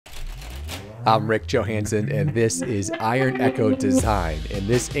I'm Rick Johansson, and this is Iron Echo Design. In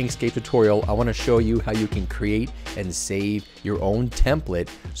this Inkscape tutorial, I want to show you how you can create and save your own template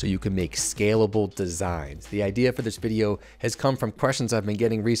so you can make scalable designs. The idea for this video has come from questions I've been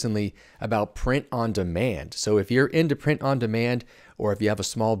getting recently about print on demand. So if you're into print on demand, or if you have a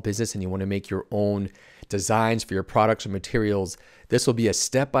small business and you want to make your own designs for your products or materials, this will be a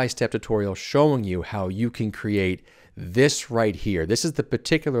step-by-step tutorial showing you how you can create this right here. This is the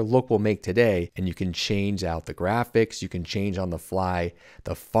particular look we'll make today, and you can change out the graphics, you can change on the fly,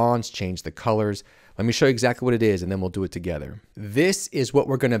 the fonts, change the colors. Let me show you exactly what it is, and then we'll do it together. This is what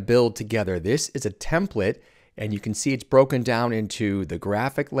we're going to build together. This is a template, and you can see it's broken down into the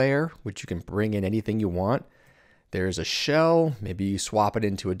graphic layer, which you can bring in anything you want. There's a shell, maybe you swap it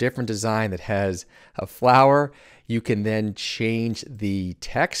into a different design that has a flower. You can then change the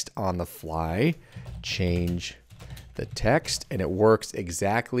text on the fly, change the text, and it works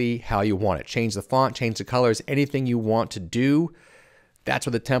exactly how you want it. Change the font, change the colors, anything you want to do. That's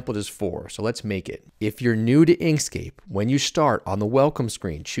what the template is for. So let's make it. If you're new to Inkscape, when you start on the welcome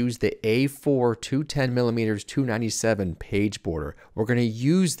screen, choose the A4 210mm 297 page border. We're going to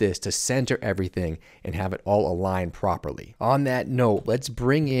use this to center everything and have it all aligned properly. On that note, let's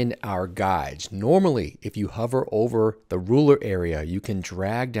bring in our guides. Normally, if you hover over the ruler area, you can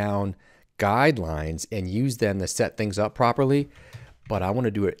drag down guidelines and use them to set things up properly, but I want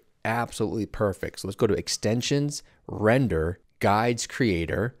to do it absolutely perfect. So let's go to Extensions, Render, Guides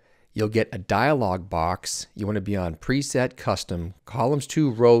Creator. You'll get a dialog box. You want to be on Preset, Custom, Columns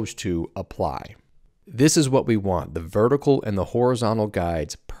 2, Rows 2, Apply. This is what we want, the vertical and the horizontal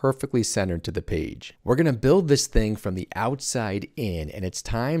guides perfectly centered to the page. We're going to build this thing from the outside in, and it's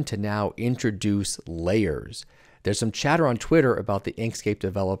time to now introduce layers. There's some chatter on Twitter about the Inkscape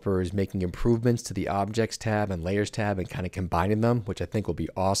developers making improvements to the Objects tab and Layers tab and kind of combining them, which I think will be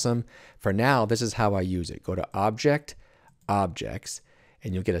awesome. For now, this is how I use it. Go to Object, Objects,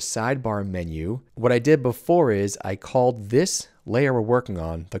 and you'll get a sidebar menu. What I did before is I called this layer we're working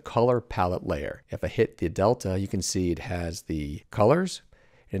on the color palette layer. If I hit the delta, you can see it has the colors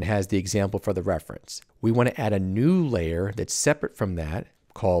and it has the example for the reference. We want to add a new layer that's separate from that,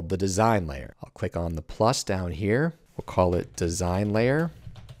 called the design layer. I'll click on the plus down here. We'll call it design layer,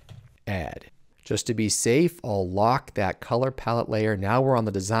 add. Just to be safe, I'll lock that color palette layer. Now we're on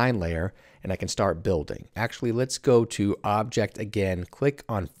the design layer and I can start building. Actually, let's go to object again, click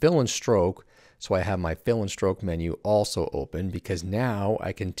on fill and stroke. So I have my fill and stroke menu also open, because now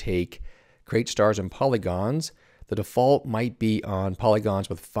I can create stars and polygons. The default might be on polygons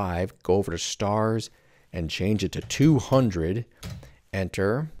with 5. Go over to stars and change it to 200.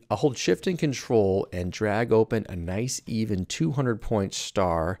 Enter. I'll hold Shift and Control and drag open a nice even 200-point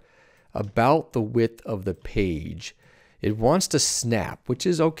star about the width of the page. It wants to snap, which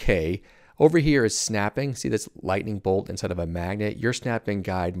is okay. Over here is snapping. See this lightning bolt instead of a magnet? Your snapping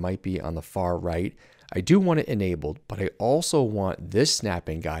guide might be on the far right. I do want it enabled, but I also want this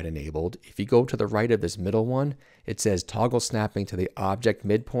snapping guide enabled. If you go to the right of this middle one, it says toggle snapping to the object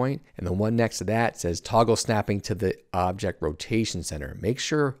midpoint, and the one next to that says toggle snapping to the object rotation center. Make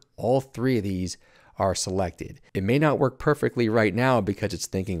sure all three of these are selected. It may not work perfectly right now because it's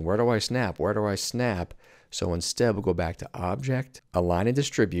thinking, where do I snap? Where do I snap? So instead, we'll go back to Object, Align and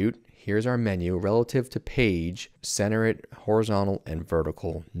Distribute. Here's our menu, relative to page, center it horizontal and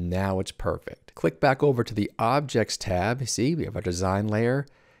vertical. Now it's perfect. Click back over to the Objects tab. See, we have our design layer.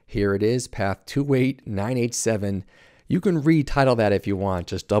 Here it is, path 28987. You can retitle that if you want.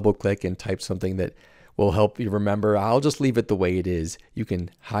 Just double click and type something that will help you remember. I'll just leave it the way it is. You can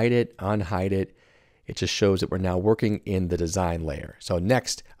hide it, unhide it. It just shows that we're now working in the design layer. So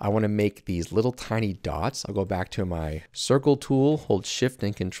next, I want to make these little tiny dots. I'll go back to my circle tool, hold Shift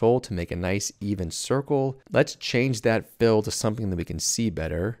and Control to make a nice even circle. Let's change that fill to something that we can see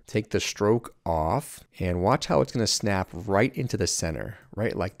better. Take the stroke off and watch how it's going to snap right into the center,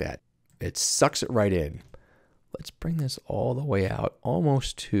 right like that. It sucks it right in. Let's bring this all the way out,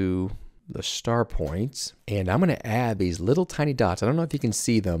 almost to the star points, and I'm going to add these little tiny dots. I don't know if you can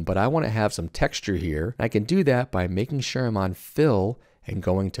see them, but I want to have some texture here. I can do that by making sure I'm on fill and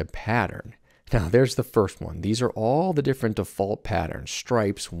going to pattern. Now there's the first one. These are all the different default patterns,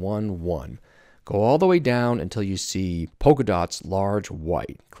 stripes 1, 1. Go all the way down until you see polka dots large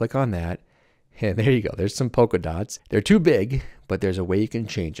white. Click on that. And there you go. There's some polka dots. They're too big, but there's a way you can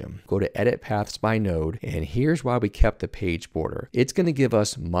change them. Go to Edit Paths by Node, and here's why we kept the page border. It's going to give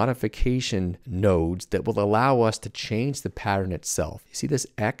us modification nodes that will allow us to change the pattern itself. You see this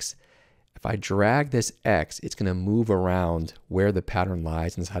X? If I drag this X, it's going to move around where the pattern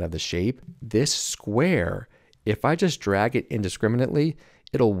lies inside of the shape. This square, if I just drag it indiscriminately,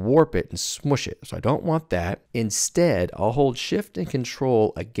 it'll warp it and smush it. So I don't want that. Instead, I'll hold Shift and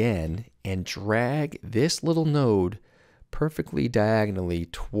Control again and drag this little node perfectly diagonally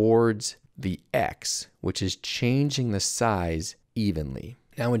towards the X, which is changing the size evenly.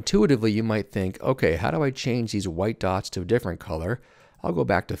 Now, intuitively, you might think, okay, how do I change these white dots to a different color? I'll go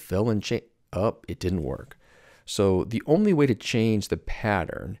back to fill and change. Oh, it didn't work. So the only way to change the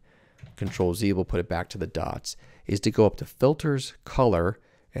pattern, Control Z will put it back to the dots, is to go up to Filters, Color,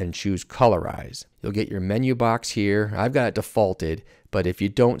 and choose Colorize. You'll get your menu box here. I've got it defaulted, but if you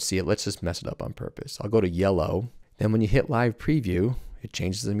don't see it, let's just mess it up on purpose. I'll go to yellow. Then when you hit Live Preview, it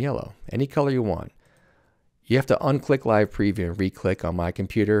changes them yellow. Any color you want. You have to unclick Live Preview and re-click on my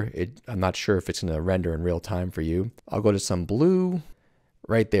computer. I'm not sure if it's going to render in real time for you. I'll go to some blue.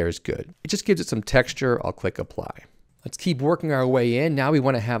 Right there is good. It just gives it some texture. I'll click Apply. Let's keep working our way in. Now we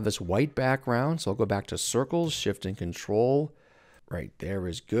want to have this white background. So I'll go back to Circles, Shift and Control. Right there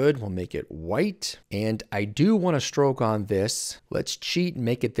is good. We'll make it white. And I do want a stroke on this. Let's cheat and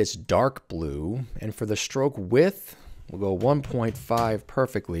make it this dark blue. And for the stroke width, we'll go 1.5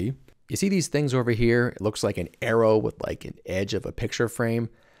 perfectly. You see these things over here? It looks like an arrow with like an edge of a picture frame.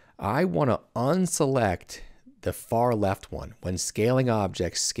 I want to unselect the far left one. When scaling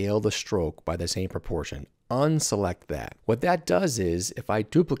objects, scale the stroke by the same proportion. Unselect that. What that does is, if I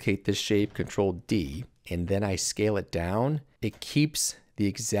duplicate this shape, Control D, and then I scale it down, it keeps the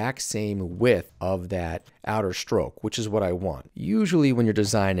exact same width of that outer stroke, which is what I want. Usually when you're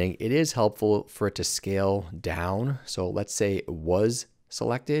designing, it is helpful for it to scale down. So let's say it was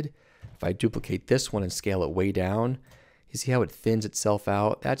selected. If I duplicate this one and scale it way down, you see how it thins itself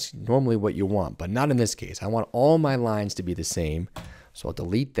out? That's normally what you want, but not in this case. I want all my lines to be the same. So I'll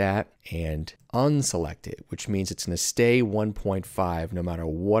delete that and unselect it, which means it's going to stay 1.5 no matter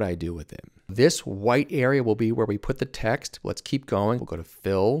what I do with it. This white area will be where we put the text. Let's keep going. We'll go to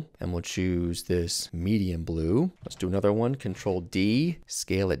Fill and we'll choose this medium blue. Let's do another one. Control D,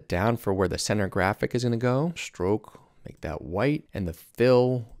 scale it down for where the center graphic is going to go. Stroke, make that white, and the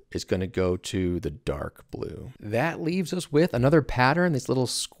fill is going to go to the dark blue. That leaves us with another pattern, these little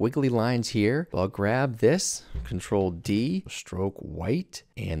squiggly lines here. I'll grab this, Control D, stroke white,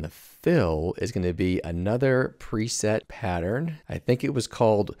 and the fill is going to be another preset pattern. I think it was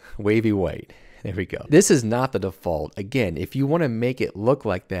called Wavy White. There we go. This is not the default. Again, if you want to make it look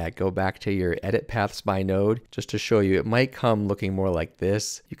like that, go back to your edit paths by node just to show you. It might come looking more like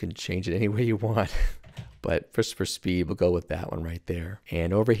this. You can change it any way you want. But just for speed, we'll go with that one right there.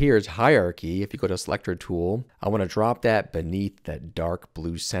 And over here is hierarchy. If you go to selector tool, I want to drop that beneath that dark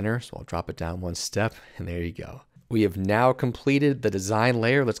blue center. So I'll drop it down one step and there you go. We have now completed the design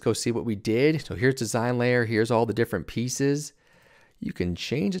layer. Let's go see what we did. So here's design layer. Here's all the different pieces. You can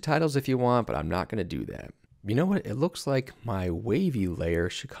change the titles if you want, but I'm not going to do that. You know what? It looks like my wavy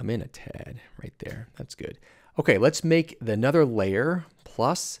layer should come in a tad right there. That's good. Okay, let's make another layer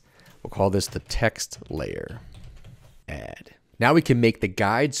plus. We'll call this the text layer. Add. Now we can make the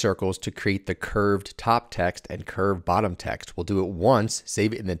guide circles to create the curved top text and curved bottom text. We'll do it once,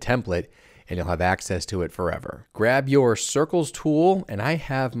 save it in the template, and you'll have access to it forever. Grab your circles tool, and I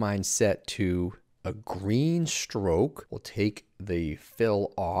have mine set to a green stroke. We'll take the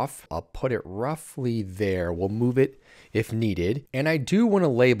fill off. I'll put it roughly there. We'll move it if needed. And I do want to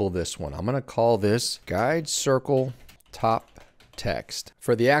label this one. I'm going to call this guide circle top text.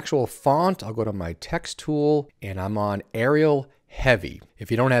 For the actual font, I'll go to my text tool and I'm on Arial Heavy. If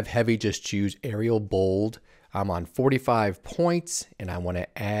you don't have heavy, just choose Arial Bold. I'm on 45 points and I want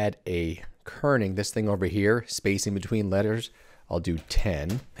to add a kerning, this thing over here, spacing between letters. I'll do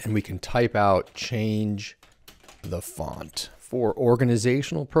 10 and we can type out change the font. For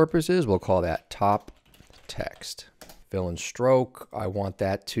organizational purposes, we'll call that top text. Fill and stroke, I want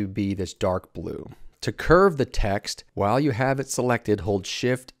that to be this dark blue. To curve the text, while you have it selected, hold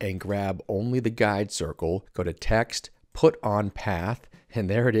Shift and grab only the guide circle. Go to Text, put on Path, and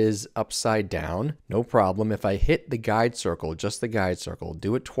there it is upside down. No problem. If I hit the guide circle, just the guide circle,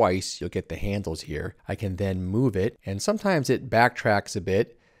 do it twice, you'll get the handles here. I can then move it, and sometimes it backtracks a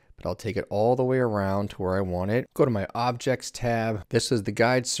bit, but I'll take it all the way around to where I want it. Go to my Objects tab. This is the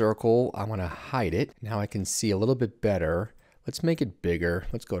guide circle. I want to hide it. Now I can see a little bit better. Let's make it bigger.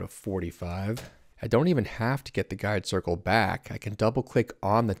 Let's go to 45. I don't even have to get the guide circle back. I can double click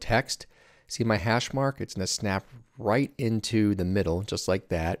on the text. See my hash mark? It's going to snap right into the middle, just like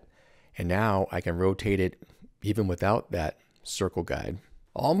that. And now I can rotate it even without that circle guide.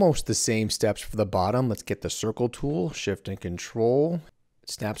 Almost the same steps for the bottom. Let's get the circle tool, Shift and Control.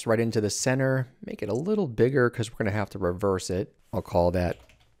 It snaps right into the center. Make it a little bigger because we're going to have to reverse it. I'll call that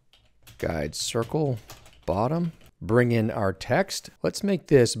guide circle bottom. bring in our text. Let's make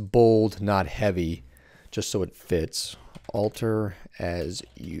this bold, not heavy, just so it fits. Alter as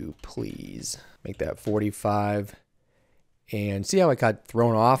you please. Make that 45. And see how it got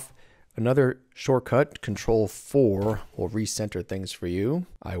thrown off? Another shortcut, Control 4, will recenter things for you.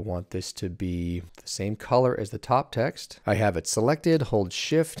 I want this to be the same color as the top text. I have it selected, hold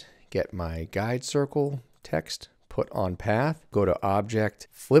Shift, get my guide circle text, put on path, go to Object,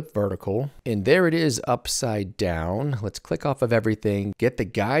 flip vertical, and there it is upside down. Let's click off of everything, get the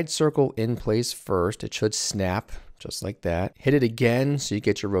guide circle in place first. It should snap just like that. Hit it again so you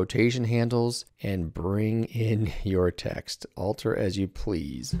get your rotation handles and bring in your text. Alter as you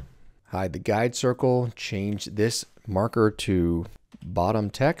please. Hide the guide circle, change this marker to bottom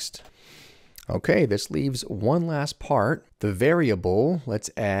text. Okay, this leaves one last part. The variable, let's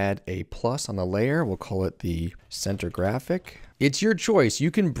add a plus on the layer. We'll call it the center graphic. It's your choice.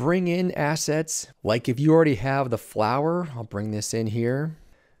 You can bring in assets. Like if you already have the flower, I'll bring this in here.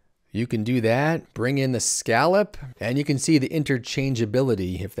 You can do that, bring in the scallop, and you can see the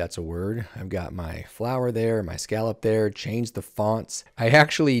interchangeability, if that's a word. I've got my flower there, my scallop there, change the fonts. I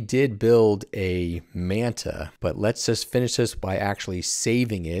actually did build a manta, but let's just finish this by actually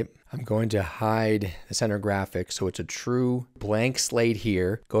saving it. I'm going to hide the center graphic so it's a true blank slate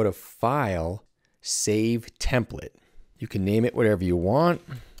here. Go to File, Save Template. You can name it whatever you want.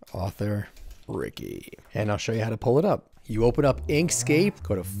 Author, Ricky. And I'll show you how to pull it up. You open up Inkscape,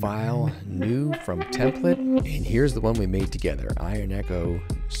 go to File, New from Template, and here's the one we made together. Iron Echo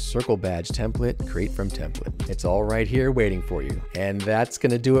Circle Badge Template, Create from Template. It's all right here waiting for you. And that's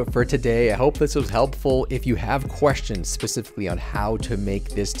gonna do it for today. I hope this was helpful. If you have questions specifically on how to make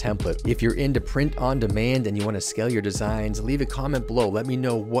this template, if you're into print on demand and you wanna scale your designs, leave a comment below. Let me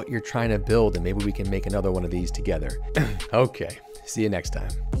know what you're trying to build and maybe we can make another one of these together. Okay, see you next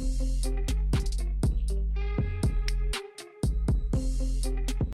time.